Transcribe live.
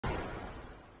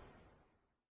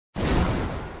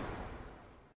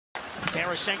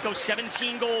Tarasenko,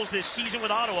 17 goals this season with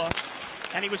Ottawa,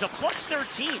 and he was a plus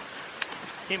 13.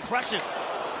 Impressive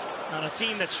on a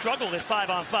team that struggled at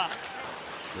 5-on-5.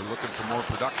 They're looking for more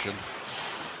production.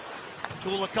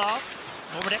 Kulikov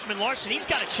over to Ekman-Larsson. He's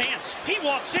got a chance. He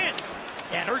walks in,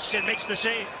 and Ersson makes the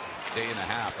save. Day and a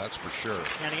half, that's for sure.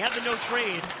 And he had the no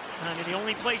trade. I mean, the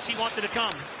only place he wanted to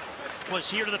come was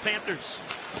here to the Panthers.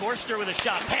 Forster with a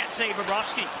shot. Pat save,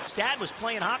 Bobrovsky. His dad was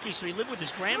playing hockey, so he lived with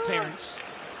his grandparents.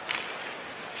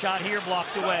 Shot here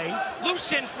blocked away.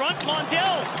 Loose in front.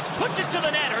 Mondell puts it to the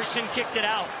net. Ersson kicked it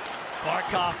out.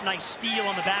 Barkov, nice steal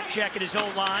on the back check at his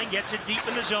own line. Gets it deep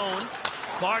in the zone.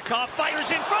 Barkov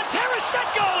fires in front.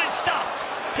 Tarasenko is stopped.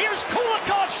 Here's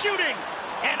Kulikov shooting.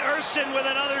 And Ersson with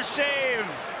another save.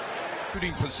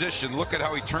 Shooting position. Look at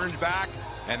how he turned back.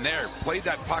 And there, played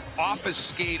that puck off his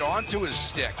skate onto his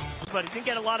stick. But he didn't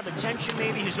get a lot of attention,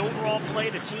 maybe his overall play.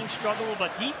 The team struggled,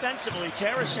 but defensively,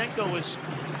 Tarasenko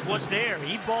was there.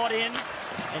 He bought in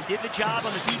and did the job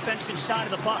on the defensive side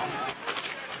of the puck.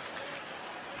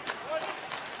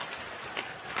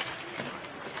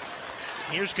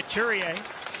 Here's Couturier.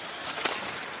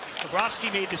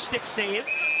 Bobrovsky made the stick save,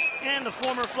 and the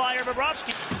former Flyer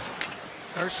Bobrovsky.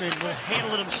 Ersson will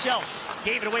handle it himself.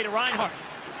 Gave it away to Reinhart.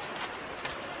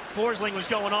 Forsling was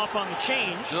going off on the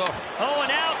change. Oh, and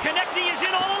now Konechny is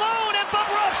in all alone, and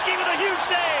Bobrovsky with a huge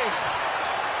save.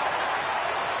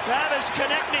 Travis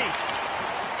Konechny.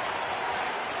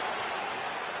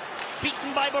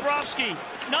 Beaten by Bobrovsky.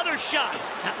 Another shot.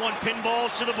 That one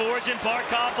pinballs to the boards, and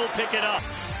Barkov will pick it up.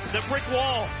 The brick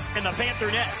wall in the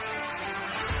Panther net.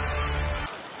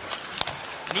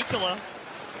 Nikola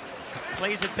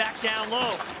plays it back down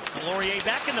low. Laurier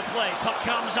back in the play. Puck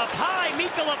comes up high.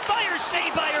 Nikola fires,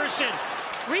 saved by Ersson.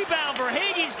 Rebound for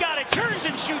Hage's got it. Turns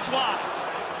and shoots wide.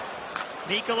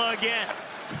 Nikola again.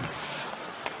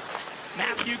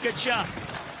 Matthew Tkachuk.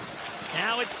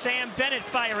 Now it's Sam Bennett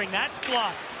firing. That's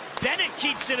blocked. Bennett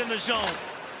keeps it in the zone.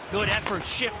 Good effort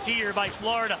shift here by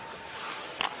Florida.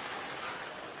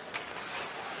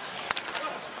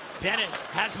 Bennett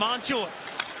has Montour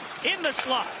in the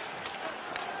slot.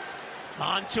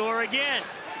 Montour again.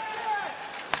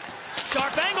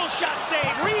 Sharp angle shot save.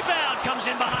 Rebound comes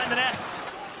in behind the net.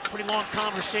 Pretty long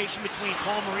conversation between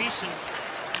Paul Maurice and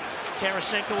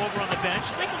Tarasenko over on the bench.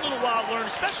 Take a little while to learn,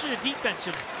 especially the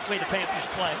defensive way the Panthers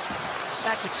play.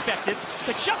 That's expected.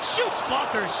 Tkachuk shoots.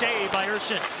 Blocker save by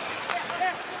Ersson.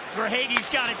 Verhaeghe's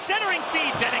got it. Centering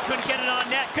feed. Bennett couldn't get it on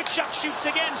net. Tkachuk shoots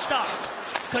again. Stopped.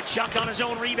 Tkachuk on his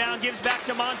own rebound. Gives back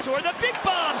to Montour. The big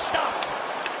bomb stopped.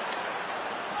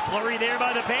 Flurry there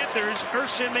by the Panthers.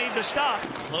 Ersson made the stop.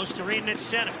 Close to Reed at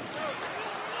center.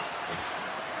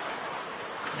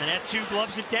 And that two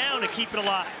gloves it down to keep it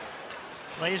alive.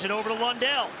 Plays it over to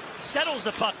Lundell. Settles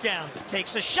the puck down.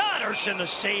 Takes a shot. Ersson the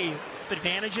save.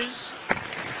 Advantages.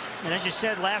 And as you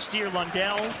said, last year,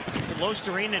 Lundell,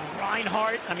 Lostereen, and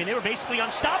Reinhart, I mean, they were basically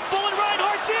unstoppable, and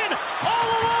Reinhart's in all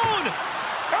alone.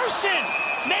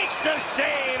 Ersson makes the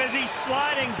save as he's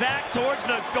sliding back towards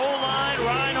the goal line.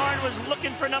 Reinhart was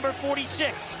looking for number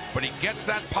 46. But he gets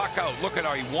that puck out. Look at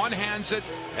how he one-hands it,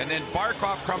 and then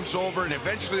Barkov comes over, and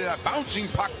eventually that bouncing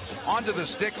puck onto the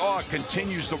stick. Oh, it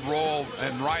continues to roll,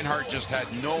 and Reinhart just had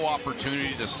no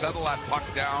opportunity to settle that puck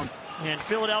down. And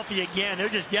Philadelphia again, they're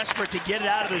just desperate to get it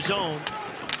out of their zone.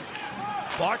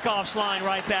 Barkov's line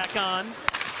right back on.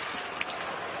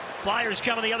 Flyers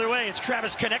coming the other way. It's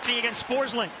Travis Konechny against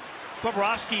Forsling.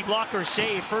 Bobrovsky blocker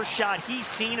save. First shot he's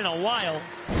seen in a while.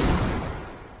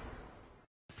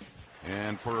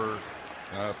 And for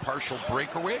a partial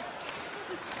breakaway.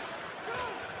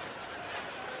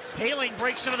 Paling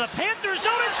breaks into the Panther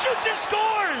zone and shoots and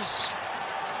scores!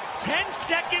 10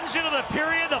 seconds into the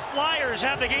period, the Flyers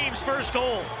have the game's first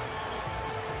goal.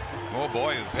 Oh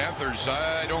boy, the Panthers,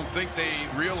 I don't think they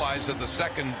realized that the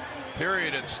second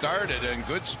period had started, and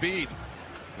good speed.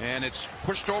 And it's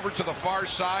pushed over to the far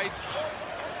side.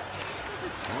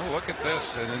 Oh, look at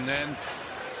this. And then,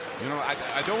 you know,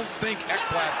 I don't think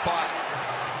Ekblad thought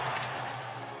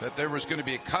that there was going to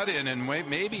be a cut in, and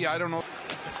maybe, I don't know.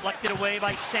 Deflected away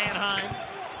by Sanheim.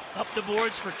 Up the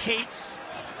boards for Cates.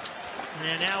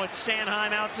 And now it's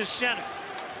Sanheim out to center.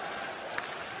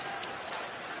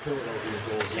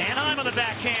 Sanheim on the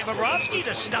backhand. Bobrovsky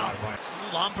to stop.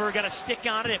 Lomper got a stick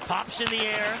on it. It pops in the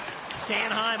air.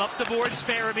 Sanheim up the boards.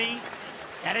 Farabee.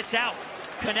 And it's out.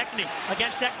 Konechny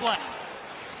against Ekblad.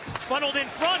 Funneled in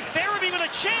front. Farabee with a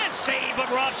chance. Save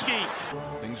Bobrovsky.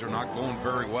 Things are not going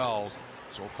very well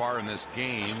so far in this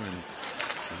game, and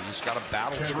you just got to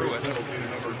battle through it.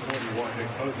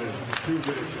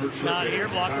 Not here.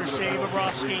 Blocker save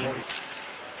Bobrovsky.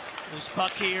 Loose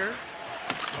puck here.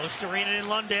 Osterinen and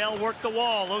Lundell work the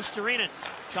wall. Osterinen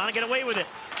trying to get away with it.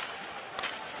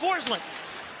 Forsling,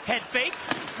 head fake,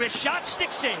 wrist shot,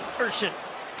 stick save. Urson.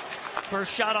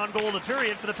 First shot on goal of the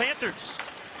period for the Panthers.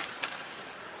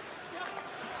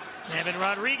 Evan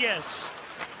Rodriguez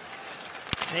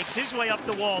makes his way up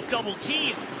the wall, double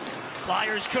teamed.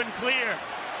 Flyers couldn't clear.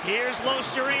 Here's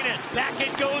Osterinen. Back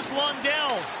it goes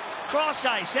Lundell. Cross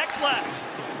ice, Ekblad.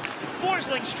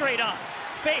 Forsling straight on.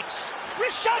 Fakes.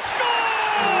 Wrist shot,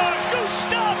 score!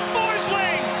 Gustav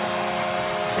Forsling!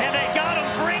 And they got him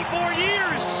for 8 more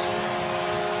years.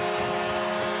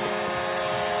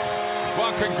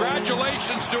 Well,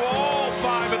 congratulations to all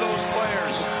 5 of those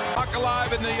players. Puck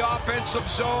alive in the offensive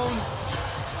zone.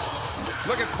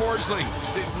 Look at Forsling.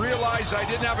 They realized I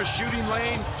didn't have a shooting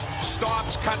lane.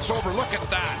 Stops, cuts over. Look at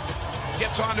that.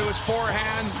 Gets onto his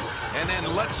forehand and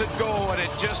then lets it go, and it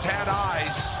just had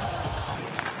eyes.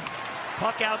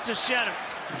 Puck out to center.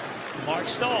 Mark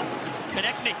Stahl.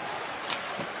 Konechny.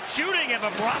 Shooting, and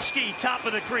Bobrovsky, top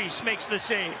of the crease, makes the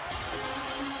save.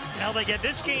 Now they get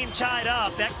this game tied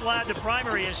up. Ekblad, the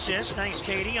primary assist. Thanks,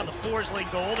 Katie, on the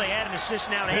Forsling goal. They add an assist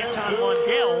now to Anton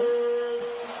Lundell.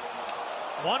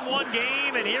 1-1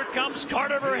 game, and here comes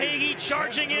Carter Verhaeghe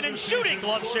charging in and shooting.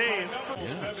 Glove save.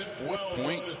 Yeah, his 4th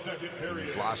point in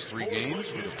his last 3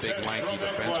 games with a big, lanky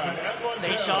defenseman.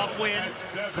 Face-off win.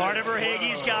 Carter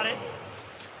Verhaeghe's got it.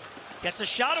 Gets a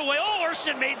shot away. Oh,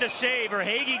 Urson made the save.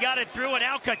 Verhaeghe got it through, and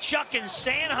now Tkachuk and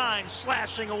Sanheim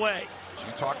slashing away. So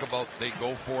you talk about they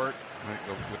go for it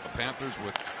with the Panthers,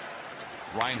 with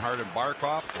Reinhart and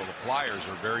Barkov. Well, the Flyers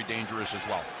are very dangerous as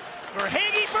well.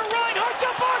 Verhaeghe for Reinhart to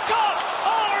Barkov.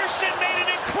 Oh, Urson made an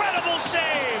incredible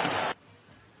save.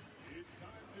 It's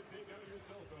time to take out your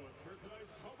cell phone for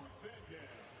tonight's public fan cam.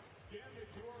 Scan the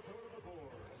QR code on the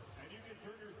board, and you can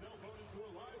turn your cell phone into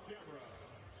a live camera,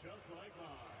 just like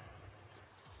mine.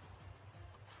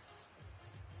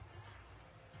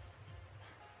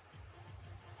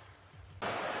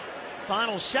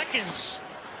 Final seconds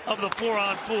of the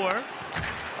 4-on-4.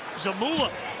 Zamula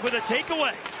with a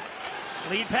takeaway.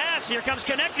 Lead pass. Here comes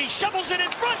Konechny. Shovels it in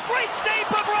front. Great save,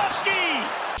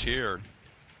 Bobrovsky. Here.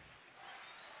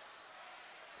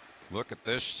 Look at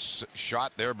this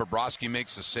shot there. Bobrovsky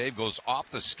makes the save. Goes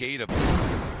off the skate of.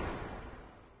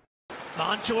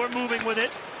 Montour moving with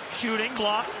it. Shooting.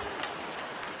 Blocked.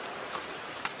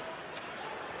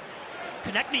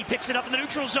 Konechny picks it up in the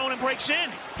neutral zone and breaks in.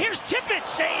 Here's Tippett,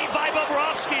 saved by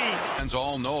Bobrovsky. Fans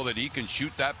all know that he can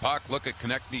shoot that puck. Look at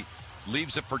Konechny,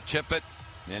 leaves it for Tippett,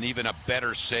 and even a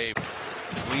better save.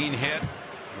 Clean hit,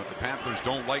 but the Panthers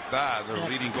don't like that. Their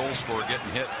leading goal scorer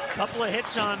getting hit. Couple of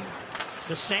hits on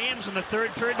the Sams in the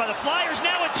 3rd period by the Flyers.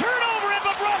 Now a turnover, and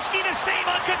Bobrovsky the save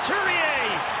on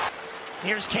Couturier.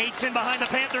 Here's Cates in behind the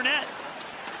Panther net.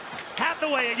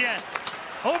 Hathaway again.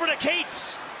 Over to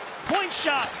Cates. Point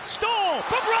shot, Stoll,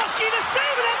 Bobrovsky the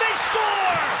save, and then they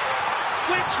score!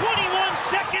 With 21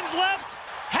 seconds left,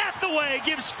 Hathaway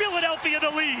gives Philadelphia the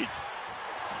lead.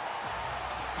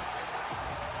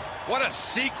 What a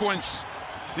sequence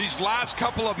these last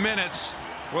couple of minutes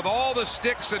with all the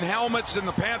sticks and helmets in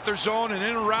the Panther zone and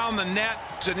in around the net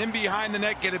and in behind the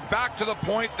net, get it back to the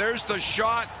point. There's the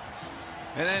shot,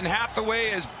 and then Hathaway,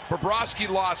 as Bobrovsky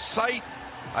lost sight,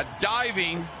 a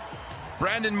diving.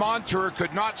 Brandon Montour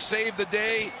could not save the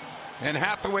day, and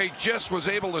Hathaway just was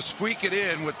able to squeak it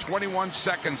in with 21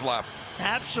 seconds left.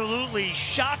 Absolutely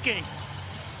shocking.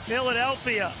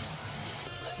 Philadelphia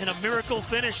in a miracle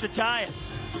finish to tie it.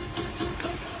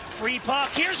 Free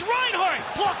puck. Here's Reinhart,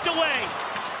 blocked away.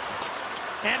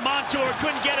 And Montour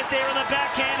couldn't get it there in the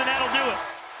backhand, and that'll do it.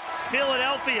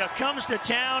 Philadelphia comes to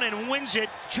town and wins it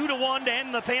 2-1 to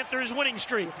end the Panthers' winning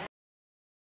streak.